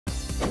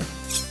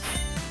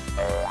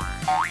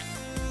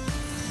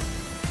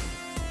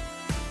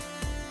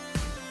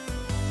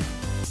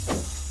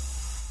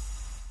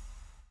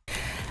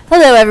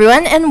Hello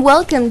everyone, and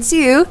welcome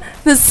to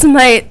the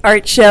SMITE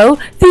art show,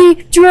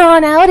 the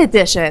drawn out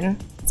edition.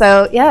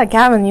 So yeah,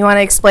 Gavin, you want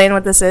to explain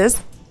what this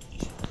is?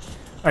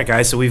 Alright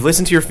guys, so we've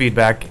listened to your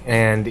feedback,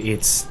 and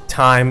it's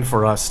time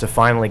for us to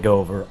finally go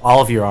over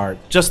all of your art,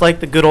 just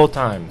like the good old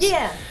times.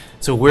 Yeah.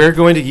 So we're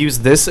going to use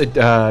this,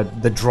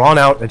 the drawn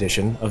out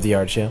edition of the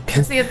art show.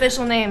 It's the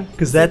official name.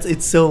 Because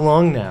it's so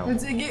long now.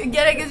 Get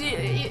it? Because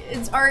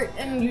it's art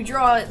and you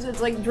draw it, so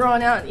it's like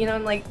drawn out, you know,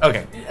 and like...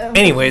 Okay.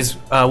 Anyways,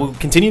 we'll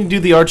continue to do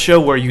the art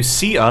show where you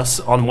see us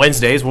on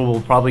Wednesdays, where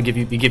we'll probably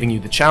be giving you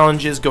the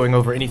challenges, going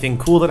over anything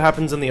cool that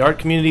happens in the art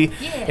community,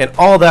 and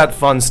all that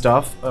fun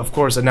stuff. Of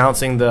course,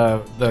 announcing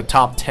the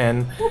top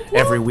 10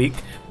 every week.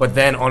 But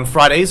then on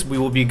Fridays, we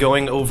will be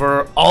going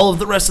over all of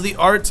the rest of the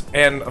art,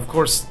 and of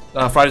course,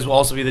 Fridays will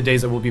also be the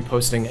days that we'll be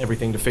posting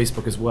everything to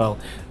Facebook as well,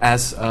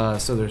 as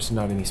so there's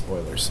not any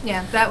spoilers.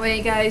 Yeah, that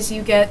way, guys,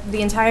 you get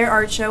the entire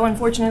art show.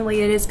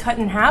 Unfortunately, it is cut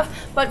in half,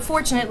 but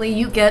fortunately,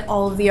 you get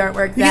all of the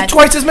artwork. You get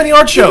twice as many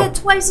art show! You get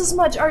twice as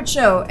much art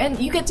show, and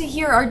you get to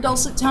hear our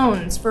dulcet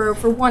tones for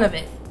one of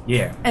it.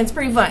 Yeah. And it's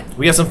pretty fun.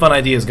 We got some fun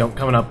ideas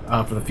coming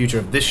up for the future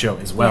of this show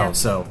as well,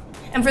 so...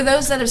 And for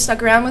those that have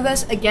stuck around with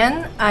us,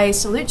 again, I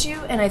salute you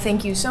and I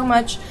thank you so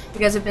much. You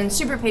guys have been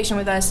super patient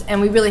with us,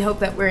 and we really hope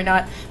that we're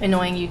not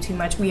annoying you too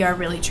much. We are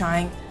really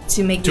trying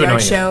to make the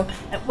art show.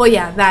 Well,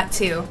 yeah, that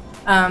too.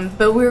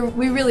 But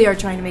we really are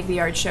trying to make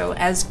the art show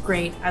as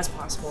great as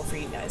possible for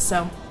you guys.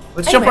 So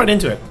let's jump right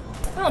into it.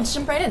 Oh, let's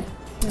jump right in.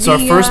 So our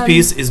first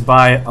piece is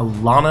by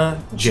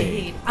Alana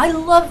Jade. I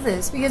love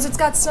this because it's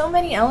got so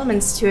many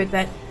elements to it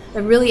that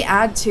really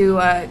add to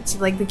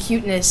like the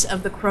cuteness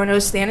of the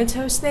Kronos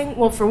Thanatos thing.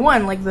 Well, for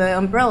one, like the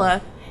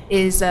umbrella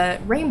is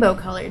rainbow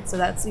colored, so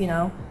that's, you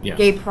know,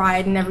 gay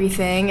pride and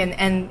everything,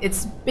 and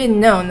it's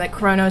been known that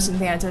Kronos and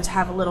Thanatos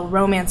have a little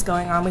romance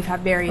going on. We've had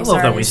various I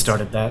love artists. that we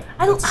started that.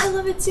 I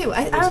love it too.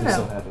 I don't know.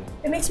 So happy.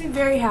 It makes me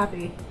very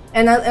happy.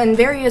 And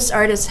various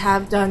artists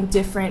have done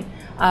different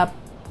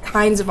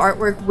kinds of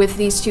artwork with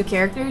these two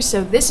characters,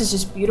 so this is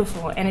just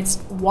beautiful, and it's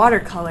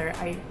watercolor,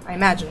 I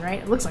imagine, right?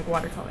 It looks like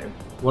watercolor.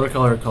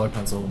 Watercolor, color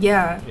pencil.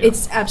 Yeah,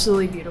 it's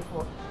absolutely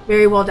beautiful.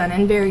 Very well done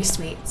and very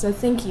sweet. So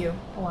thank you,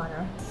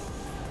 Alana.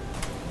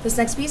 This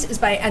next piece is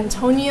by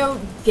Antonio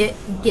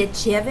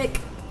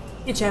Gicevic.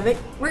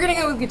 We're gonna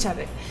go with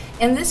Gicevic.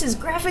 And this is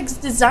graphics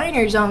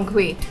designer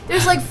Jean-Qui.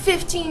 There's like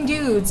 15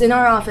 dudes in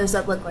our office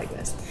that look like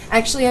this.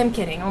 Actually, I'm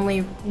kidding.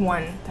 Only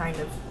one, kind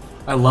of.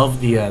 I love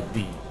the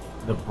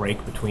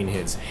break between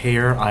his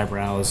hair,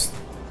 eyebrows,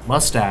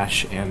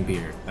 mustache, and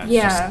beard. That's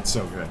just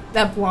so good.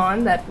 That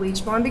blonde, that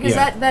bleach blonde, because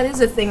that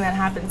is a thing that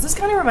happens. This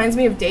kind of reminds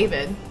me of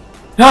David.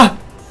 Ah!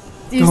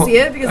 Do you see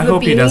it? Because I of the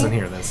hope beanie? He doesn't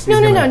hear this. No,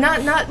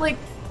 not like,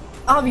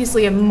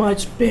 obviously a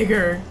much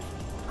bigger,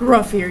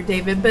 gruffier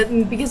David,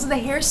 but because of the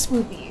hair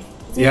swoopy.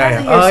 The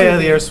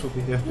hair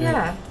swoopy.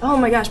 Yeah. Oh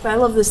my gosh, but I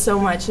love this so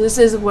much. This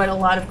is what a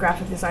lot of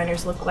graphic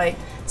designers look like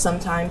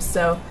sometimes,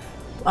 so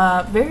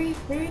very,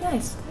 very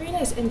nice. Very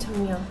nice,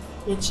 Antonio.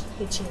 It's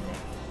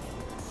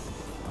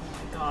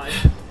God.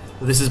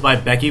 This is by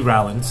Becky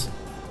Rowlands.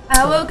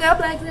 I woke up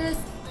like this.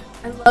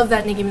 I love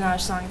that Nicki Minaj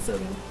song. It's so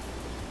good.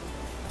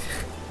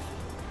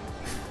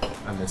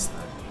 I missed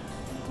that.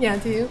 Yeah,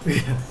 do you?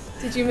 Yeah.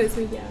 Did you miss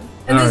me? Yeah.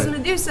 And this is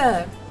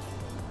Medusa,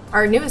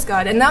 our newest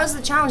god. And that was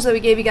the challenge that we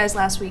gave you guys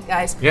last week,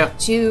 guys. Yeah.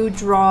 To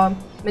draw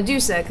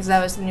Medusa, because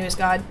that was the newest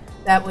god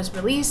that was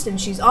released, and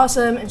she's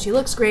awesome, and she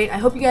looks great. I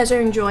hope you guys are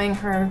enjoying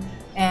her,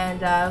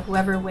 and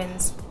whoever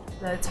wins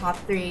the top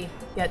 3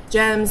 get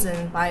gems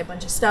and buy a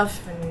bunch of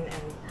stuff and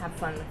have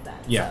fun with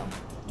that. Yeah.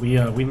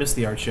 So. We missed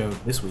the art show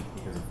this week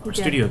because of our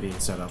studio being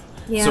set up.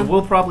 Yeah. So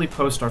we'll probably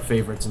post our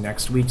favorites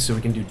next week so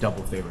we can do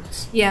double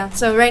favorites. Yeah,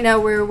 so right now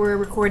we're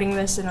recording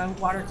this in a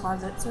water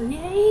closet, so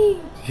yay!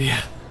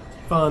 Yeah.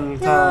 Fun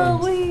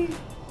times. Yay!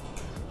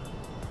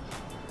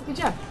 Good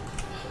job.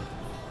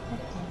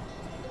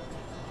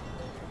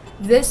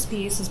 This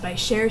piece is by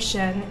Cher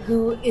Shen,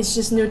 who is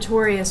just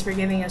notorious for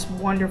giving us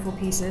wonderful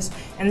pieces,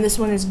 and this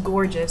one is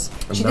gorgeous.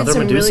 She did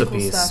some Medusa really cool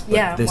piece, stuff. But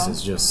yeah, this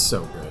is just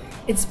so good.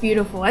 It's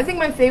beautiful. I think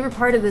my favorite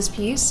part of this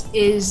piece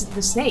is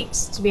the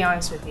snakes, to be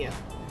honest with you.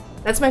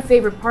 That's my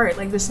favorite part.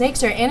 Like, the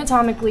snakes are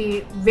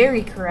anatomically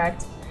very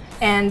correct,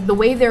 and the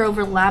way they're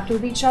overlapped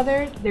with each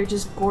other, they're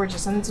just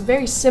gorgeous. And it's a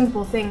very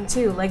simple thing,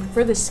 too. Like,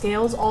 for the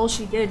scales, all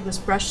she did was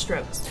brush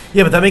strokes.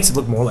 Yeah, but that makes it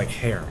look more like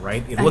hair,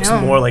 right? It looks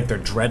more like they're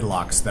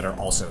dreadlocks that are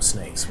also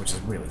snakes, which is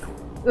really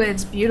cool.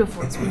 It's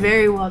beautiful. It's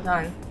very well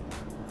done.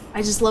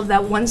 I just love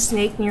that one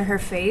snake near her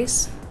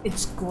face.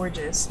 It's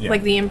gorgeous. Yeah.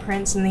 Like the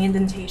imprints and the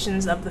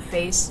indentations of the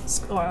face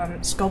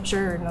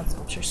sculpture, or not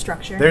sculpture,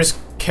 structure. There's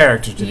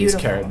character to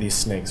these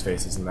snakes'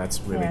 faces, and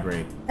that's really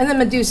great. And then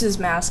Medusa's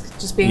mask,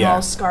 just being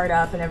all scarred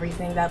up and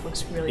everything, that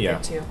looks really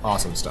good too.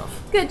 Awesome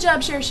stuff. Good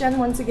job, Cher Shen,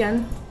 once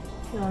again.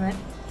 Feeling it.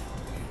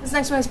 This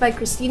next one is by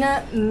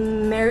Christina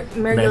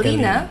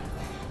Mergelina,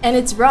 and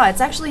it's raw. It's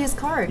actually his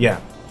card.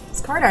 Yeah.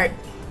 It's card art.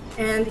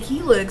 And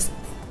he looks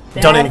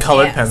Done in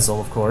colored Badass.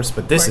 pencil, of course,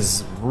 but this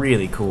is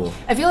really cool.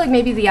 I feel like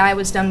maybe the eye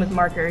was done with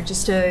marker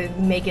just to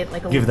make it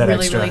like a Give that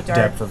really, extra really dark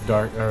depth of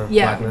dark or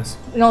blackness.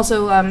 And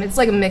also, it's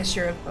like a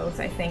mixture of both,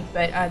 I think.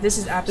 But this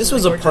is absolutely This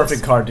was a gorgeous.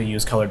 perfect card to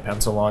use colored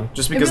pencil on,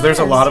 just because really there's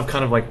a is. lot of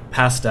kind of like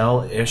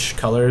pastel-ish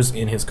colors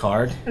in his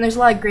card. And there's a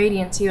lot of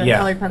gradient too, and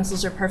colored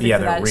pencils are perfect for they're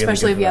that, really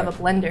especially if good you for have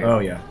a that. blender. Oh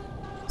yeah.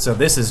 So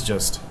this is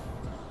just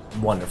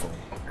wonderful.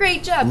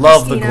 Great job,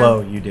 Love the Christina.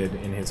 glow you did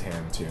in his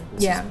hand too.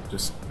 This is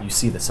just you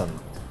see the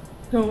sunlight.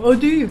 Oh,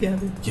 do you,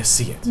 Gavin? You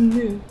see it.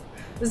 No.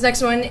 This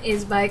next one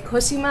is by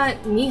Cosima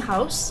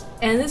Niehaus,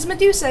 and this is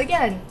Medusa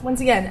again, once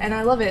again, and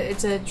I love it.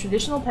 It's a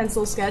traditional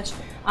pencil sketch.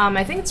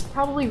 I think it's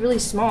probably really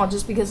small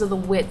just because of the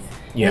width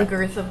and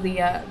girth of the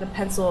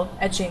pencil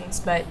etchings,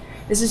 but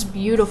this is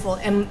beautiful.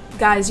 And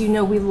guys, you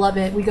know we love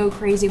it. We go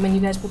crazy when you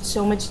guys put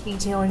so much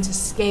detail into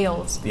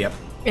scales. Yep.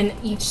 And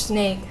each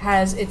snake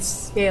has its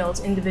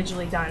scales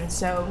individually done,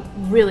 so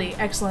really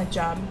excellent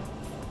job.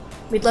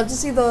 We'd love to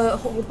see the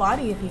whole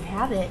body if you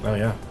have it. Oh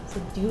yeah. So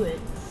do it.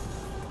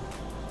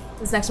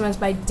 This next one is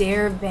by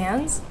Dare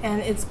Vans,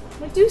 and it's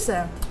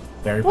Medusa.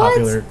 Very What?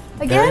 popular.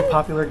 Again? Very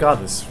popular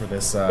goddess for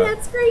this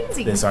That's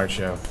crazy. this art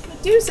show.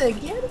 Medusa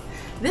again.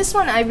 This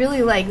one I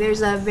really like.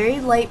 There's a very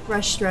light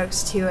brush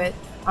strokes to it.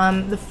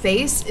 The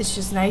face is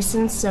just nice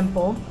and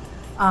simple.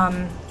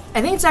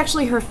 I think it's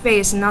actually her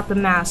face and not the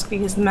mask,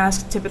 because the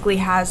mask typically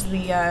has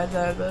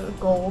the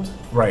gold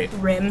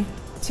rim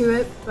to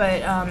it,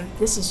 but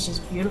this is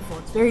just beautiful.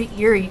 It's very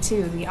eerie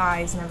too, the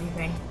eyes and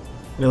everything.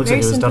 It looks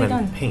Very like it was done simply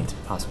in done. paint,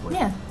 possibly.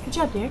 Yeah, good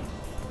job, dear.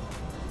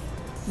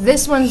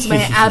 This one's my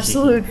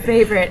absolute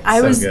favorite. I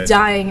So was good.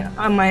 dying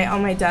on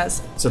my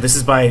desk. So this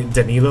is by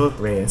Danilo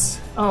Reyes.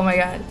 Oh my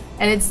god.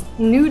 And it's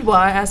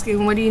Nudewa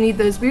asking, what do you need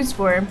those boots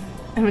for?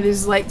 And it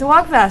is like, to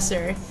walk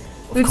faster.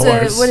 Boots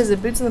course. what is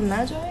it, Boots of the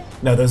Magi?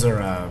 No, those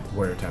are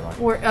Warrior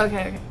Tagline.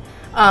 Okay.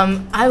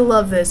 I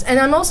love this. And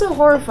I'm also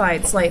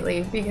horrified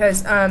slightly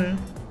because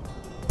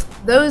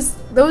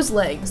those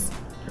legs.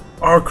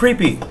 Are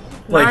creepy.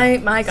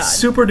 Like, My god.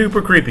 super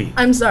duper creepy.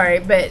 I'm sorry,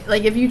 but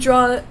like if you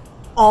draw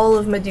all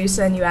of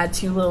Medusa and you add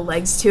 2 little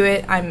legs to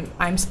it, I'm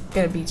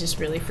gonna be just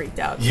really freaked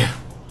out. Yeah.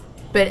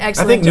 But I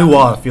excellent think job.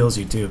 Nuwa feels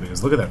you too,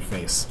 because look at that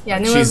face. Yeah,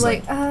 like, Nuwa's she's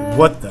like,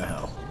 what the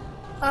hell?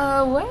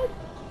 What?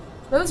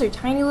 Those are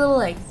tiny little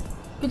legs.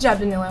 Good job,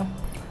 Danilo.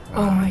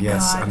 Oh my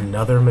yes, god.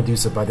 another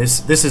Medusa by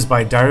this is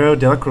by Dario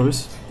de la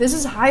Cruz. This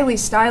is highly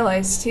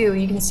stylized too.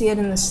 You can see it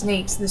in the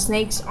snakes. The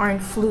snakes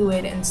aren't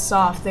fluid and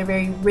soft. They're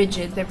very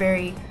rigid. They're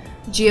very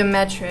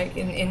geometric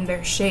in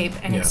their shape,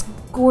 and it's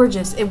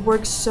gorgeous. It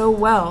works so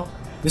well.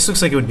 This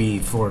looks like it would be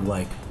for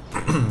like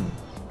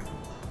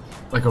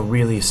like a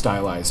really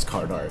stylized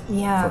card art for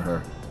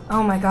her.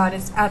 Oh my god,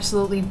 it's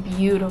absolutely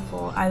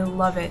beautiful. I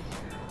love it.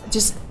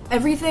 Just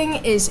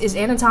everything is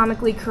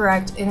anatomically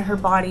correct in her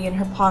body and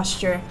her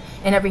posture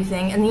and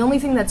everything. And the only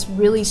thing that's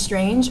really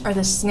strange are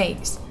the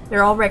snakes.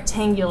 They're all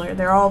rectangular.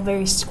 They're all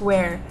very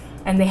square.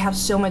 And they have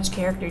so much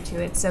character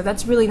to it. So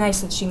that's really nice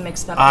that she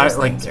mixed up those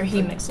things, or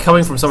he mixed up.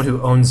 Coming from someone who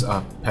owns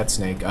a pet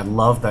snake, I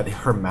love that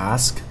her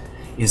mask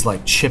is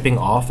like chipping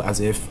off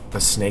as if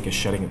the snake is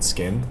shedding its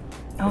skin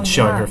and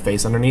showing her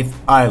face underneath.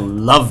 I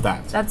love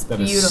that. That's that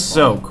beautiful. Is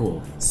so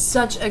cool.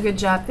 Such a good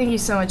job. Thank you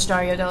so much,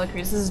 Dario Dela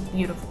Cruz. This is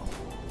beautiful.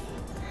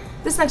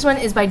 This next one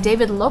is by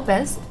David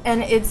Lopez,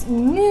 and it's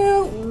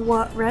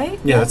Nuwa, right?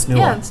 Yeah, that's Nuwa.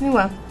 Yeah, it's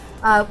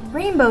Nuwa.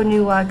 Rainbow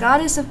Nuwa,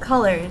 goddess of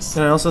colors.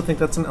 And I also think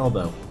that's an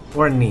elbow.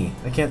 Or a knee.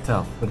 I can't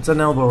tell. But it's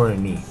an elbow or a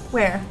knee.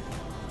 Where?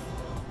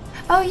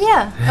 Oh,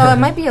 yeah. Oh, it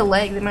might be a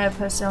leg. They might have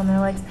posted on their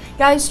legs.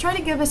 Guys, try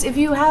to give us, if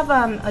you have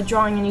a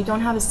drawing and you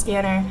don't have a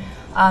scanner,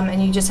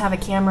 and you just have a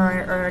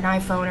camera or an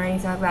iPhone or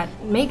anything like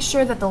that, make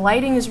sure that the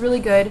lighting is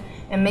really good,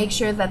 and make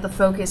sure that the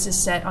focus is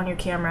set on your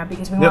camera,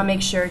 because we want to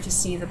make sure to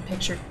see the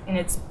picture in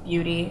its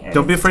beauty.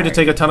 Don't be afraid to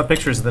take a ton of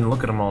pictures and then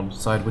look at them all and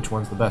decide which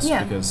one's the best,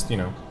 because, you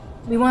know.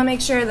 We want to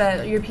make sure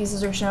that your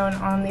pieces are shown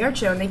on the art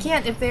show, and they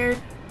can't if they're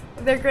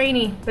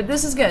grainy, but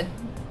this is good.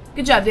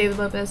 Good job, David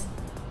Lopez.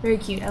 Very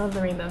cute. I love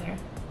the rainbow here.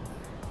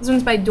 This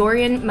one's by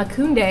Dorian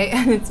Makunde,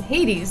 and it's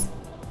Hades.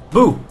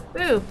 Boo!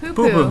 Boo, poo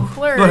Boo, poo, boo.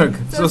 blurg, Look,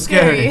 so so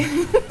scary.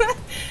 scary.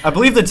 I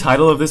believe the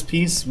title of this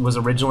piece was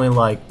originally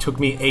like, took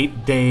me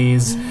 8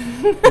 days,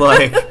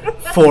 like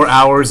 4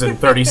 hours and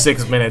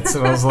 36 minutes,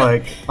 and I was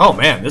like, oh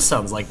man, this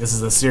sounds like this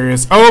is a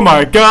serious, oh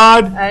my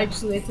god! I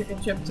actually took a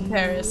trip to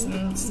Paris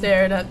and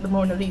stared at the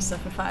Mona Lisa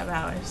for 5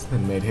 hours.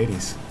 And made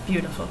Hades.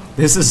 Beautiful.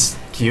 This is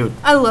cute.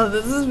 I love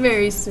this. This is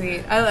very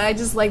sweet. I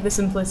just like the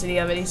simplicity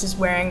of it. He's just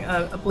wearing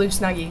a blue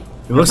Snuggie.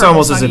 It looks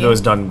almost as if it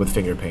was done with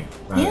finger paint.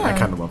 I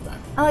kind of love that.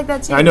 I like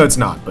that too. I know it's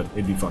not, but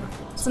it'd be fun.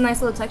 It's a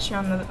nice little texture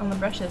on the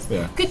brushes.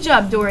 Yeah. Good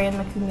job, Dorian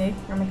Makunde,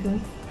 or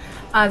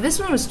Makun. This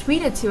one was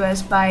tweeted to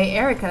us by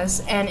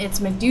Erica's, and it's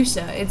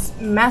Medusa. It's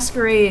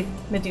Masquerade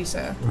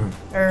Medusa,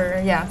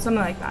 or yeah,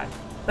 something like that.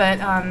 But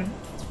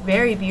it's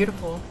very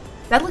beautiful.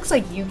 That looks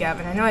like you,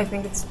 Gavin. I know. I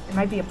think it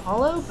might be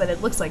Apollo, but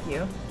it looks like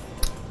you.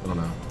 I don't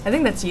know. I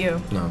think that's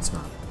you. No, it's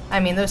not. I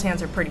mean, those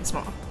hands are pretty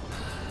small.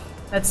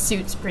 That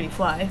suit's pretty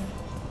fly.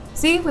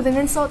 See, with an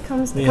insult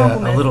comes the Yeah,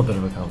 compliment. a little bit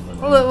of a compliment.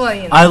 Well,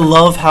 you know. I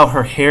love how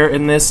her hair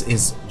in this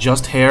is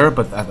just hair,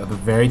 but at the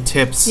very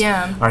tips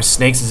are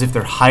snakes as if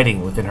they're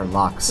hiding within her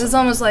locks. This is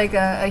almost like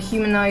a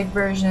humanoid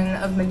version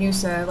of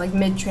Medusa, like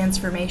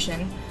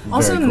mid-transformation.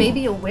 Also, cool.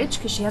 maybe a witch,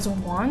 because she has a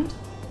wand?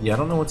 Yeah, I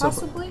don't know what's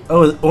Possibly? up.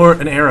 Oh, or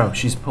an arrow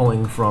she's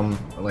pulling from,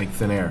 like,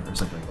 thin air or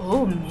something.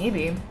 Oh,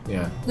 maybe.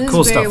 Yeah, This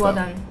cool is very stuff, well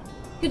though. done.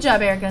 Good job,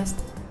 Ericus.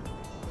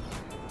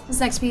 This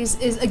next piece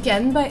is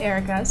again by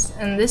Ericus,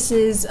 and this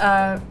is,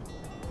 oh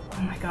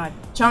my god,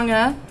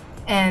 Chang'e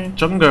and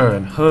Chang'e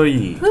and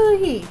He.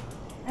 Hui.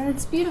 And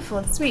it's beautiful,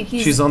 it's sweet.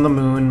 She's on the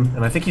moon,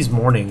 and I think he's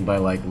mourning by,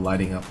 like,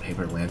 lighting up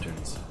paper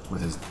lanterns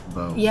with his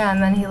bow. Yeah,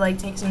 and then he, like,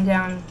 takes him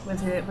down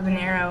with an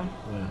arrow.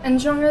 Yeah. And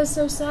Chang'e is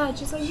so sad.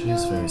 She's like, no,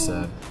 She's very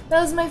sad. That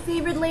was my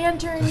favorite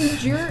lantern, you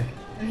jerk.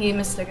 And he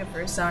mistook it for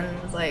his son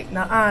and was like,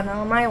 nah, not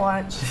on my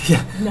watch.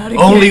 Yeah. Not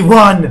again. Only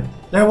one!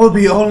 There will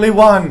be only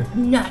one!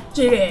 Not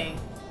today.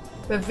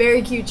 But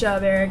very cute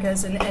job,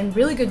 Ericus, and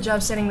really good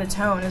job setting the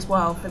tone as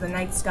well for the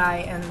night sky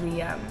and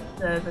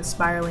the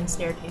spiraling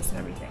staircase and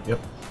everything. Yep.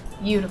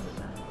 Beautiful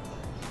done.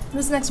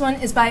 This next one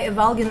is by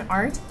Evalgan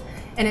Art,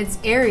 and it's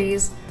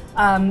Ares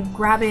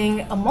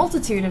grabbing a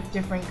multitude of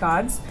different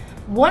gods,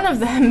 one of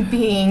them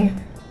being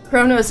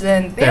Kronos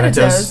and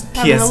Thanatos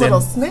having a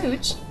little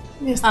smooch.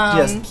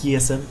 Just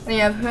kiss him. And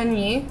you have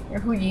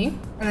Huyi,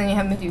 and then you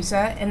have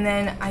Medusa, and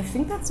then I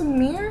think that's a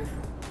mirror?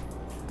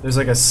 There's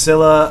like a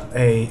Scylla,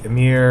 a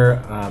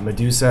Ymir,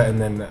 Medusa, and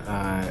then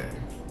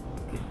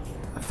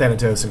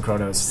Thanatos and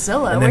Kronos.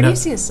 Scylla? And Where then do you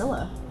see a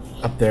Scylla?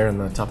 Up there in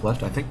the top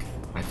left, I think.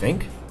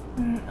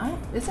 Oh,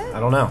 is it? I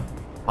don't know.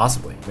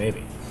 Possibly,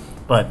 maybe.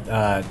 But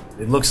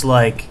it looks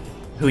like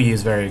Huyi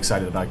is very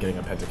excited about getting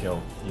a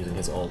pentakill using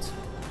his ult.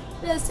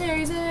 Best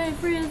series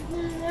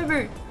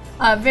ever.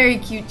 Very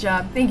cute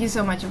job. Thank you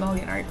so much,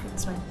 Evalgan Art, for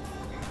this one.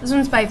 This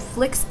one's by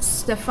Flix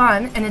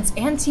Stefan, and it's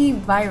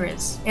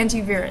antivirus.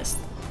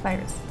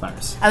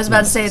 Virus. I was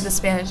about to say the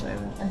Spanish way,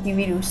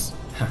 antivirus.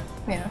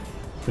 Yeah.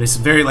 But it's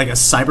very like a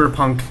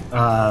cyberpunk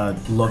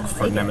look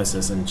for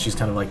Nemesis, and she's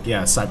kind of like,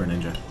 yeah, cyber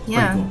ninja.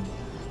 Yeah. Pretty cool.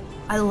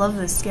 I love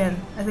this skin.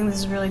 I think this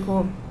is really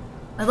cool.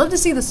 I'd love to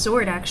see the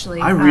sword,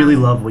 actually. I really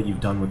love what you've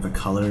done with the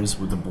colors,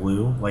 with the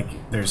blue.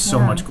 Like, there's so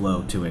much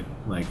glow to it.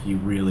 Like, you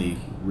really,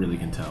 really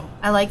can tell.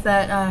 I like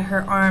that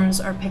her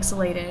arms are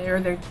pixelated, or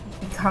they're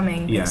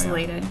becoming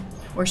pixelated.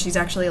 Or she's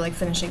actually like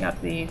finishing up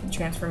the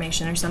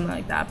transformation or something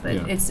like that, but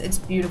it's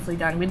beautifully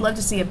done. We'd love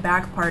to see a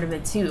back part of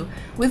it too.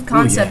 With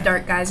concept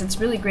art, guys, it's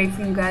really great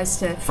for you guys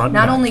to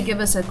not only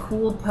give us a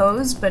cool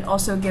pose, but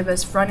also give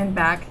us front and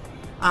back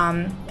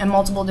and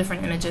multiple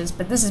different images,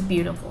 but this is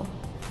beautiful.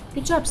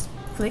 Good job,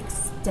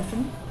 Flix,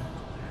 Stefan.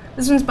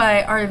 This one's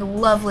by our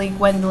lovely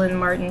Gwendolyn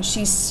Martin.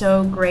 She's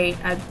so great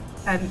at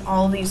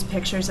all these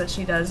pictures that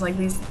she does, like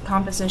these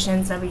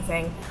compositions,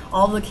 everything,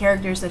 all the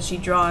characters that she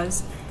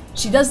draws.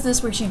 She does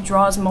this where she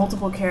draws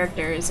multiple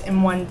characters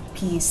in one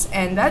piece,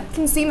 and that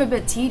can seem a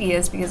bit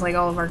tedious because like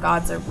all of our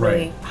gods are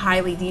really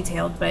highly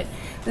detailed, but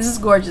this is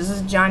gorgeous.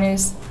 This is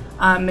Janus,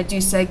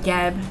 Medusa,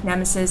 Geb,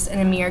 Nemesis, and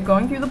Ymir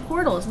going through the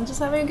portals and just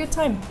having a good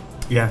time.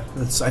 Yeah,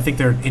 I think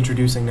they're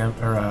introducing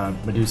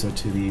Medusa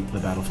to the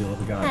battlefield of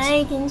the gods.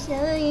 I can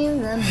show you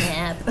the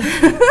map.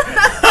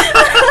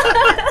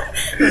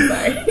 I'm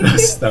sorry.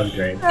 That was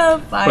great. Oh,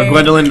 fire. But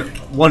Gwendolyn,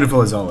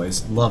 wonderful as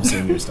always. Love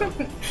seeing your stuff.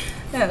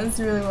 Yeah, that's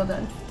really well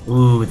done.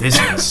 Ooh, this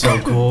is so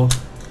cool.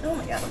 Oh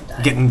my god,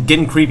 I'm dying.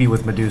 Getting creepy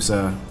with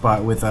Medusa,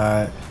 but with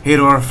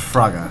Hedor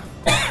Fraga.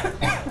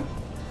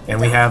 And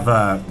we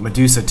have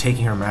Medusa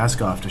taking her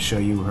mask off to show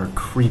you her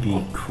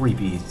creepy,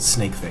 creepy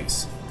snake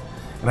face.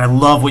 And I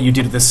love what you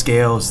did with the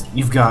scales.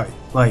 You've got,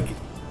 like,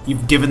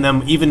 you've given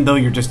them, even though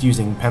you're just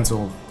using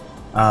pencil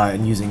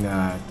and using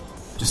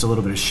just a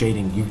little bit of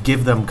shading, you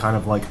give them kind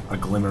of like a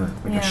glimmer,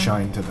 like a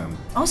shine to them.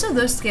 Also,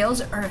 those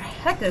scales are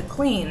hecka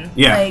clean.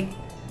 Yeah. Like,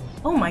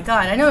 oh my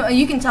god, I know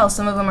you can tell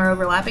some of them are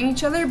overlapping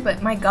each other,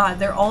 but my god,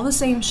 they're all the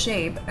same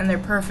shape and they're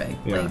perfect.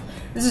 Yeah. Like,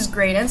 this is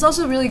great. And it's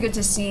also really good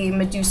to see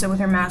Medusa with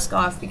her mask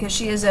off because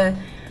she is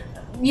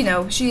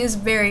she is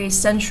very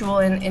sensual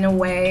in a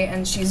way,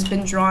 and she's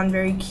been drawn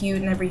very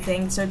cute and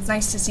everything, so it's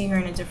nice to see her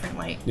in a different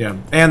light. Yeah,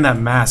 and that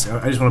mask,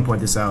 I just want to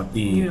point this out,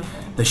 the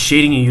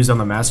shading you use on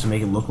the mask to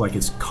make it look like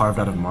it's carved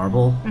out of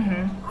marble.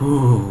 Mm-hmm.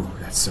 Ooh,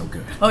 that's so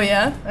good. Oh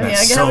yeah?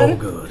 That's so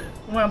good.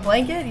 You want a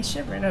blanket? He's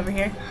shivering over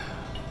here.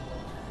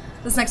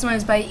 This next one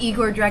is by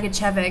Igor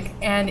Dragicevic,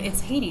 and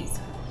it's Hades.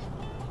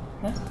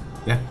 Yes?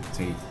 Yeah, it's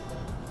Hades.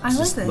 I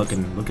like this.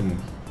 Looking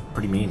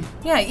pretty mean.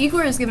 Yeah,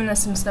 Igor has given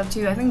us some stuff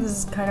too. I think this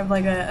is kind of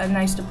like a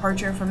nice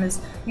departure from his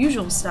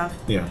usual stuff.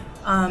 Yeah.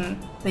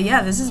 But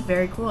yeah, this is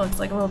very cool. It's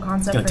like a little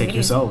concept It's gonna for take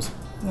Hades. yourselves.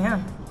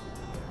 Yeah.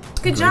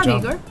 Good job,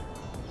 Igor.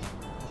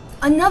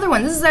 Another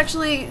one. This is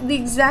actually the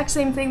exact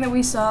same thing that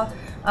we saw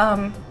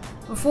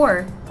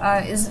before.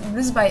 This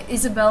is by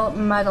Isabel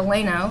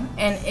Madaleno,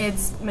 and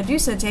it's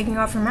Medusa taking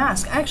off her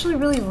mask. I actually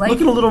really like it.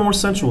 Looking a little more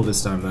sensual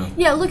this time, though.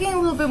 Yeah, looking a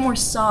little bit more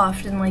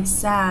soft and like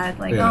sad.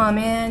 Like, oh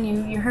man,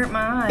 you hurt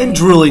my eye. And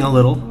drooling a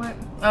little. What?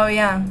 Oh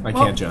yeah. I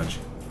can't judge.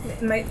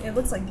 It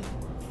looks like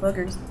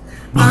boogers.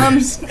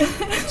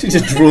 She's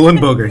just drooling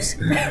boogers.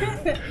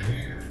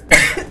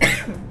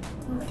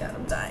 Oh my god,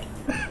 I'm dying.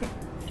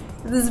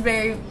 This is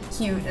very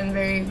cute and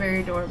very,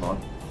 very adorable.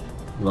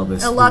 Love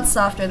this. A lot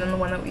softer than the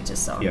one that we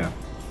just saw. Yeah.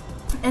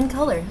 And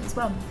color as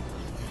well.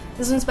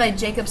 This one's by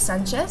Jacob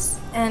Sanchez,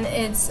 and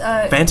it's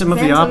Phantom of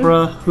the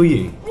Opera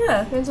Hui.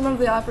 Yeah, Phantom of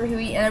the Opera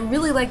Hui, and I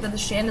really like that the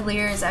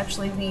chandelier is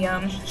actually the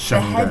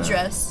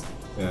headdress.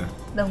 Yeah.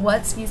 The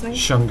what? Excuse me.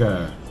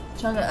 Shunga.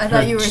 Shunga. I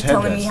thought you were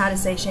telling me how to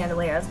say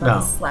chandelier. I was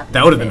about to slap you.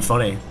 That would have been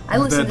funny. I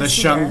listened to the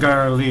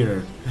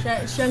Shungalier.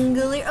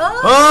 Shungalier.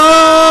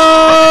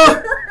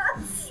 Oh!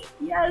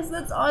 Yes,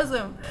 that's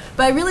awesome.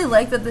 But I really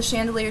like that the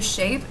chandelier's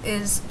shape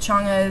is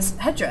Chang'e's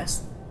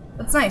headdress.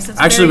 That's nice. That's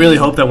I actually really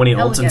hope that when he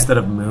ults, elegant. instead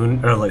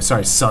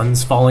of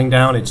suns falling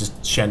down, it's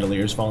just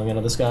chandeliers falling out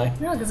of the sky.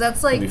 No, because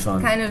that's like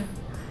kind of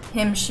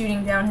him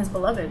shooting down his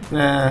beloved.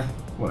 Nah,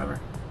 whatever.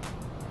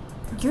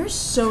 You're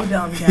so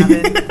dumb,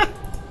 Gavin.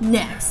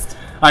 Next.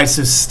 Alright,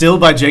 so still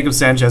by Jacob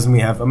Sanchez, and we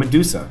have a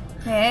Medusa.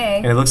 Hey.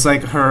 And it looks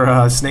like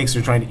her snakes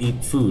are trying to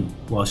eat food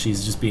while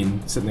she's just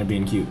sitting there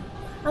being cute.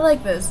 I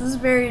like this. This is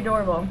very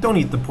adorable. Don't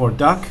eat the poor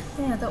duck.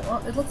 Yeah,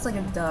 well, it looks like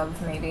a dove,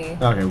 maybe.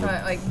 Okay,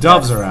 well, like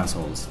doves are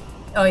assholes.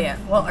 Oh yeah,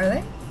 well, are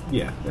they?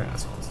 Yeah, they're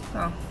assholes.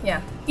 Oh,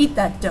 yeah. Eat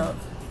that dove.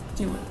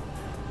 Do it.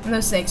 And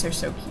those snakes are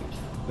so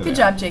cute. Good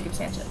job, Jacob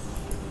Sanchez.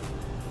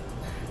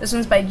 This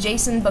one's by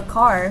Jason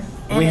Bakar,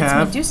 and it's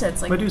Medusa.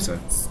 It's like Medusa.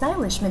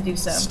 Stylish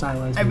Medusa.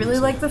 Stylized I really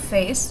Medusa. like the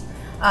face.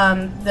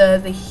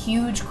 The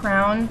huge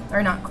crown,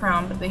 or not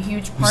crown, but the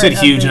huge part. You said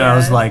huge, and I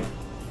was like,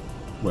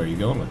 where are you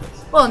going with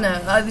this? Well,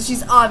 no,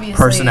 she's obviously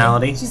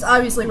personality. She's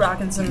obviously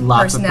rocking some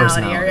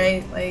personality,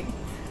 alright? Like,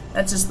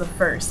 that's just the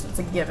first. It's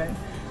a given.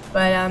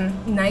 But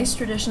nice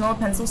traditional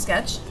pencil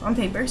sketch on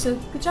paper. So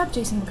good job,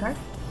 Jason Bakar.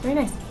 Very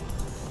nice.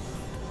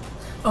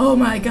 Oh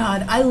my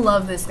god, I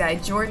love this guy.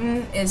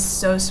 Jordan is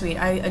so sweet.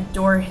 I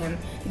adore him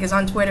because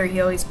on Twitter he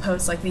always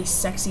posts like these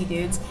sexy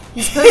dudes.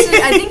 He's posted.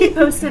 I think he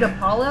posted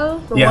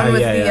Apollo, the one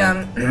with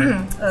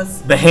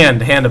the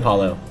hand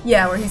Apollo.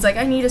 Yeah, where he's like,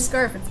 I need a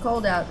scarf. It's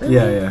cold out.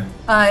 Yeah.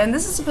 And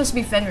this is supposed to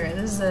be Fenrir.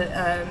 This is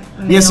a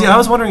yeah. See, I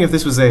was wondering if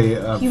this was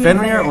a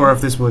Fenrir or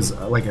if this was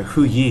like a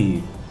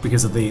Huyi.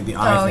 Because of the eye thing,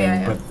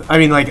 yeah. But I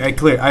mean, like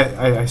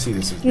I see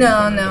this as no.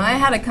 I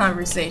had a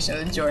conversation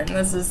with Jordan.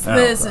 This is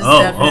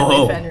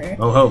definitely Fenrir.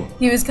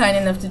 He was kind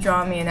enough to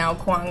draw me an Ao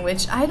Kuang,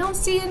 which I don't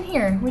see in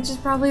here, which is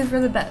probably for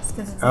the best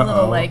because it's a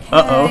little like,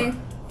 hey,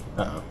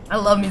 I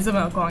love me some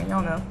Ao Kuang,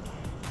 y'all know.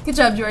 Good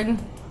job, Jordan.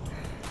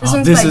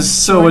 This is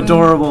so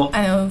adorable.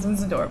 I know, this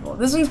one's adorable.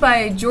 This one's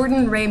by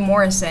Jordan Ray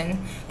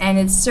Morrison, and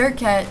it's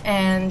Circuit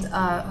and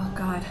oh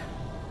god.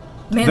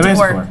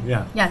 Manticore.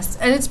 Yeah. Yes,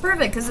 and it's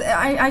perfect because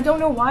I don't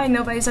know why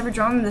nobody's ever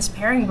drawn this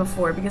pairing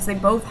before because they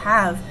both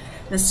have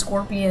this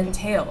scorpion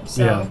tail.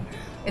 So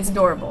it's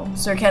adorable.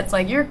 Circuit's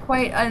like, you're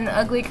quite an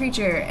ugly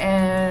creature,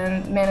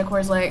 and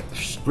Manticore's like,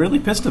 really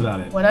pissed about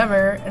it.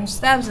 Whatever, and she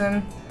stabs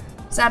her,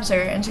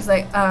 and she's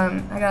like,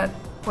 I got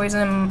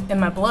poison in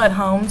my blood,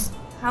 Holmes.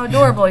 How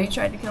adorable! You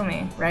tried to kill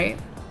me, right?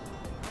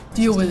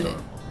 Deal with it.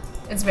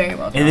 It's very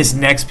well done. And this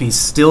next piece,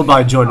 still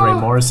by Jordan Ray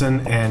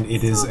Morrison, and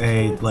it is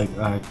a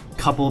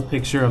couple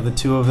picture of the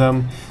two of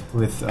them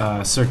with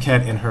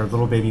Circuit and her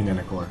little baby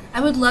Manticore.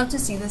 I would love to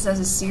see this as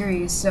a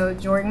series, so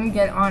Jordan,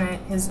 get on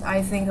it, because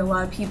I think a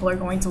lot of people are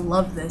going to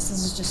love this.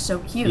 This is just so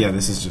cute. Yeah,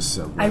 this is just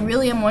so good. I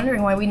really am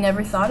wondering why we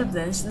never thought of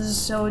this. This is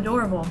so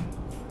adorable.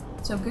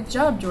 So good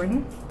job,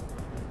 Jordan.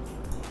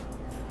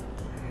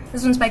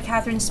 This one's by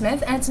Catherine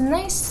Smith, and it's a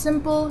nice,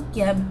 simple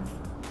gib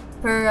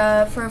for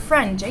a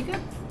friend,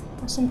 Jacob.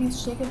 Rest in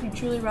peace, Jacob, you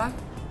truly rock.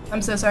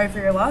 I'm so sorry for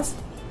your loss.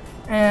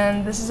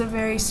 And this is a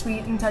very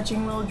sweet and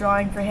touching little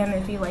drawing for him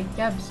if he liked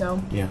Geb,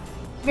 so yeah.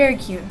 Very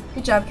cute.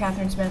 Good job,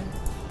 Catherine Smith.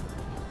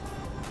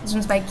 This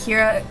one's by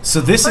Kira. So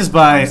this is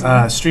by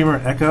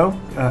streamer Echo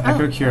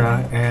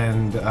Kira,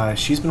 and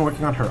she's been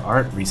working on her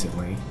art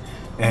recently,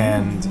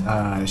 and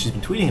she's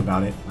been tweeting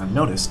about it, I've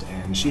noticed,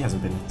 and she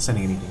hasn't been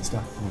sending anything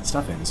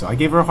stuff in. So I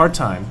gave her a hard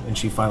time, and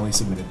she finally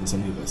submitted this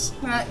Anubis.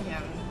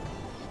 Yeah.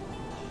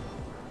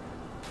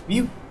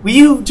 Will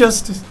you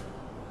just...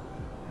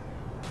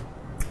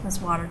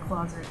 This water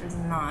closet is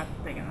not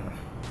big enough.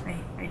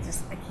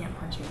 I can't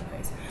punch you in the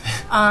face.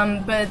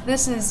 But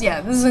this is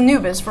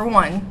Anubis for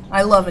one.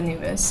 I love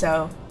Anubis,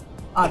 so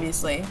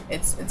obviously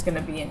it's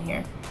gonna be in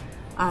here.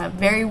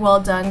 Very well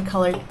done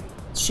color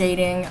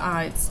shading.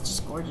 It's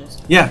just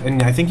gorgeous. Yeah,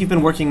 and I think you've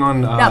been working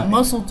on that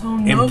muscle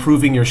tone,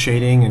 improving your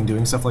shading and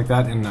doing stuff like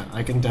that, and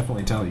I can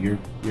definitely tell you're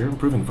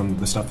improving from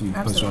the stuff that you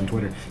posted on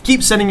Twitter.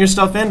 Keep sending your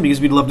stuff in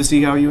because we'd love to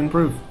see how you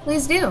improve.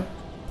 Please do.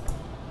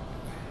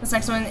 This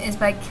next one is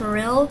by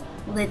Kirill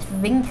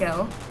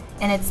Litvinko,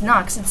 and it's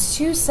Nox. It's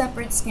two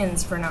separate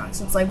skins for Nox.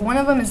 It's like one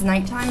of them is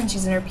nighttime and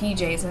she's in her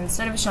PJs, and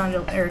instead of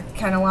a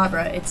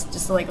candelabra, it's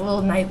just like a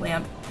little night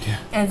lamp. Yeah.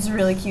 And it's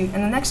really cute.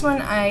 And the next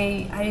one,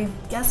 I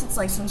guess it's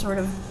like some sort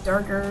of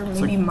darker,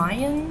 maybe like,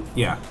 Mayan?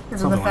 Yeah.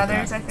 Because of the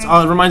feathers, I think.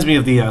 It reminds me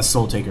of the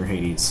Soul Taker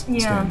Hades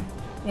skin.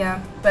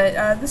 Yeah, but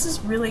this is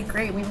really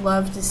great. We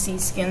love to see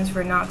skins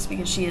for Nox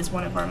because she is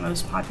one of our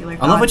most popular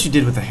gods. I love what you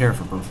did with the hair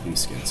for both of these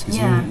skins, because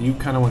Yeah. you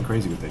kind of went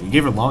crazy with it. You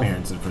gave her long hair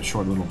instead of a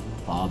short little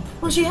bob.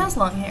 Well, she has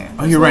long hair.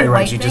 Oh, Those you're right, little right.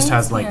 white She just things,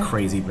 has like yeah.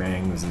 crazy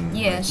bangs and.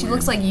 Yeah, like, she weird.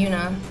 looks like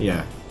Yuna.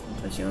 Yeah.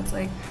 That's what she looks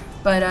like.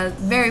 But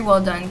very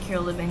well done,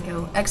 Kirill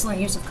Levinko. Excellent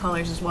use of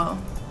colors as well.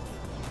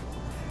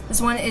 This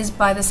one is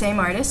by the same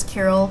artist,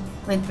 Kirill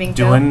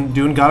Levinko.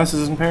 Doing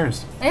goddesses in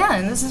pairs. Yeah,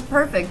 and this is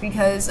perfect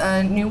because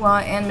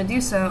Nuwa and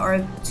Medusa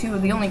are two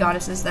of the only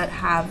goddesses that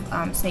have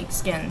snake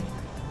skin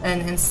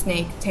and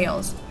snake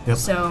tails. Yep.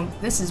 So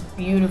this is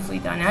beautifully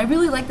done. And I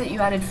really like that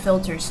you added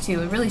filters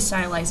too. It really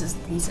stylizes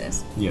the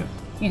pieces. Yeah.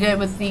 You did it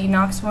with the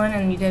Nox one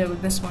and you did it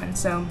with this one.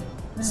 So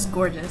this is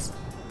gorgeous.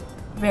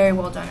 Very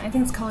well done. I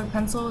think it's colored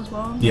pencil as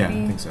well. Yeah,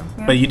 maybe. I think so.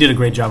 Yeah. But you did a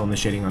great job on the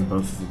shading on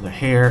both the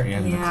hair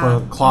and Yeah.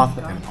 the cloth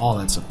and all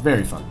that stuff.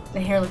 Very fun.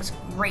 The hair looks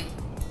great.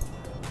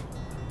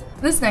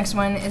 This next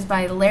one is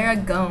by Lara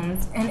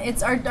Gomes, and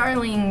it's our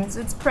darlings.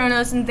 It's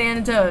Kronos and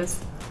Thanatos.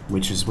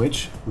 Which is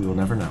which, we will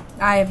never know.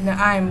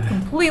 I'm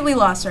completely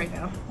lost right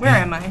now. Where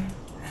am I?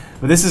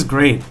 But this is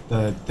great.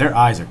 Their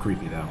eyes are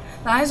creepy though.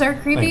 The eyes are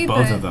creepy, Like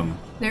both but of them.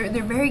 they're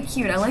very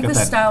cute. I like Got the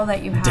that style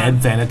that you have.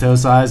 Dead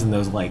Thanatos eyes and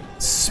those like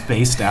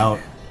spaced out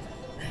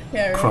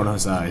Yeah, right.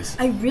 Kronos eyes.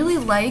 I really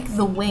like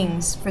the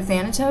wings for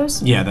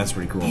Thanatos. Yeah, that's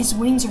pretty cool. His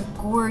wings are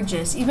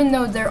gorgeous, even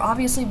though they're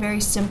obviously very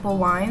simple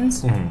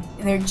lines.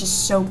 They're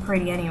just so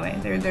pretty anyway.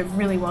 They're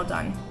really well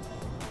done.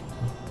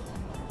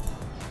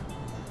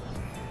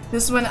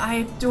 This one, I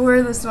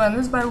adore this one.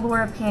 This is by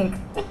Laura Pink.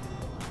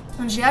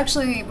 And she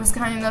actually was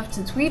kind enough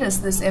to tweet us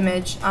this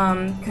image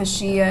because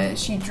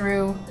she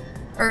drew,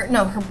 or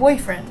no, her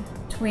boyfriend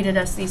tweeted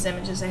us these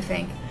images, I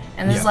think.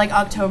 And this is like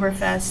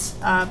Oktoberfest,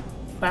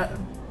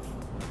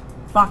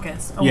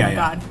 Bacchus. Oh my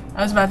god.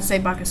 I was about to say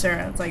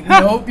Bacchusera. It's like,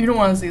 nope, you don't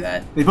want to see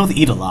that. They both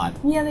eat a lot.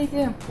 Yeah, they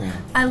do. Yeah.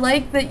 I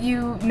like that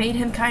you made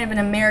him kind of an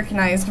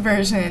Americanized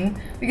version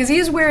because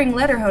he's wearing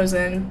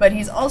lederhosen, but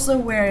he's also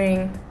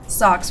wearing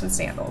socks with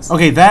sandals.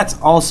 Okay,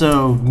 that's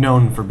also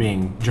known for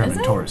being German Is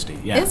it?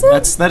 touristy. Yeah, Is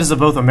it? that is a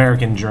both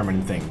American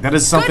German thing. That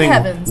is something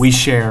heavens. we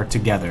share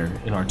together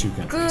in our two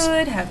countries.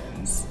 Good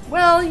heavens.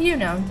 Well, you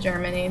know,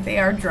 Germany, they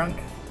are drunk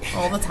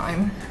all the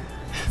time.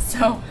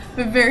 So,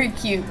 but very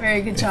cute.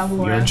 Very good job,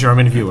 Laura. You're a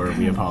German viewer,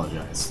 we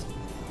apologize.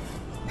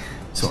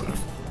 Sort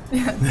of.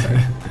 Yeah, sorry.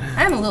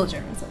 I'm a little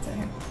German, so it's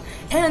okay.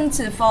 And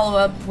to follow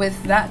up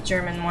with that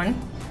German one,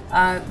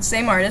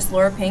 same artist,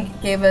 Laura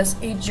Pink, gave us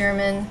a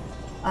German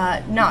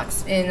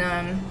Nox in,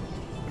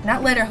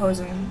 not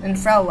lederhosen, in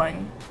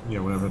Fraulein Yeah,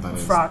 whatever that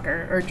is. frock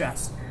or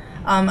dress.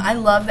 I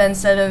love that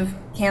instead of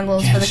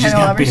candles for the she's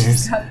got candelabra, beers.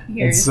 she's got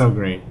ears. It's so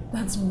great.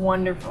 That's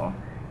wonderful.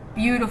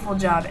 Beautiful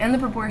job. And the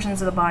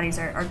proportions of the bodies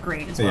are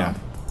great as well.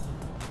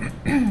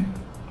 Yeah.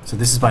 So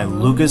this is by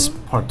Lucas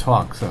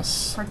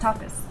Partokis.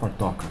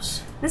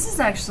 Partokis. This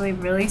is actually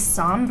really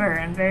somber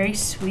and very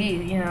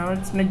sweet. You know,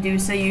 it's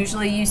Medusa.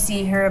 Usually you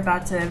see her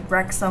about to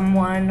wreck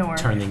someone or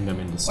Turning them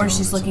into stone or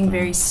she's looking something.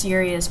 very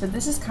serious, but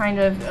this is kind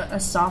of a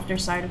softer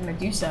side of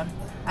Medusa.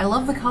 I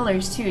love the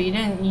colors too. You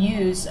didn't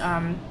use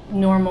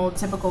normal,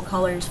 typical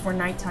colors for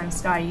nighttime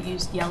sky. You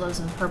used yellows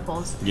and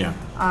purples. Yeah.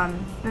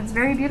 But it's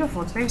very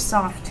beautiful. It's very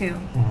soft too.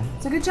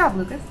 It's a good job,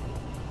 Lucas.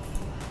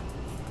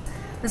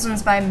 This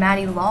one's by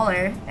Maddie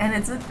Lawler, and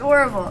it's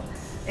adorable.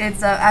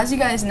 It's as you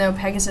guys know,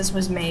 Pegasus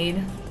was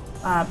made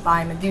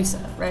by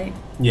Medusa, right?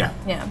 Yeah.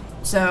 Yeah.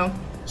 So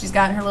she's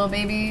got her little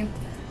baby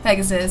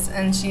Pegasus,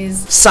 and she's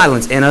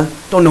Silence, Anna.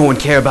 Don't no one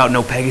care about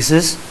no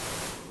Pegasus.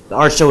 The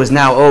art show is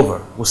now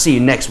over. We'll see you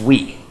next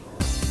week.